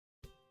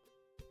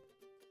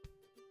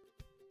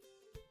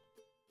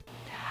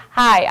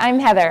Hi, I'm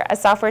Heather, a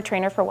software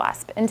trainer for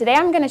Wasp, and today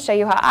I'm going to show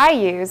you how I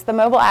use the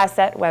Mobile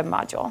Asset Web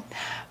Module.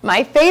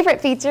 My favorite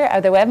feature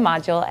of the web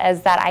module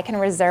is that I can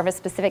reserve a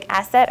specific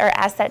asset or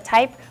asset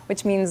type,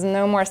 which means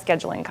no more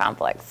scheduling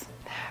conflicts.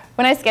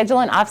 When I schedule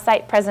an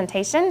off-site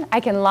presentation, I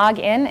can log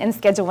in and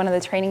schedule one of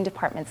the training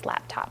department's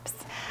laptops.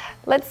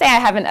 Let's say I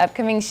have an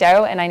upcoming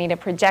show and I need a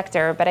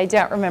projector, but I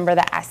don't remember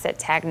the asset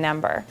tag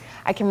number.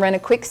 I can run a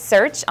quick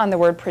search on the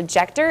word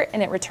projector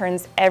and it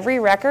returns every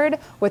record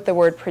with the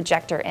word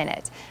projector in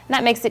it. And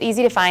that makes it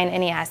easy to find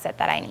any asset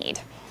that I need.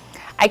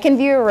 I can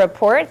view a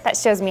report that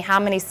shows me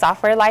how many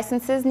software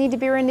licenses need to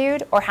be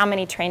renewed or how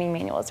many training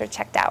manuals are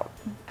checked out.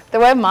 The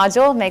web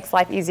module makes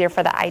life easier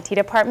for the IT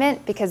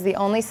department because the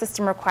only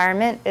system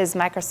requirement is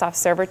Microsoft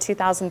Server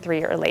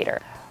 2003 or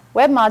later.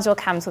 Web module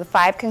comes with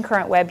 5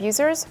 concurrent web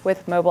users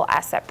with Mobile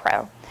Asset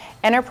Pro.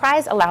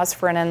 Enterprise allows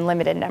for an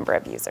unlimited number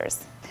of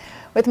users.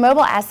 With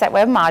Mobile Asset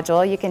Web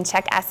Module, you can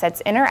check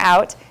assets in or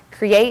out,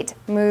 create,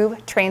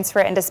 move, transfer,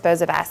 and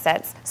dispose of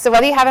assets. So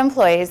whether you have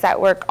employees that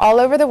work all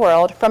over the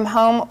world, from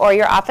home or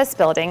your office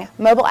building,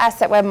 Mobile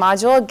Asset Web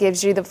Module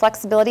gives you the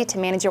flexibility to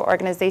manage your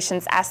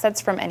organization's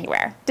assets from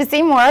anywhere. To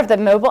see more of the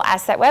Mobile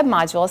Asset Web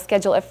Module,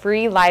 schedule a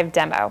free live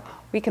demo.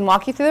 We can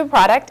walk you through the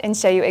product and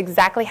show you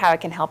exactly how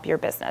it can help your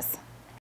business.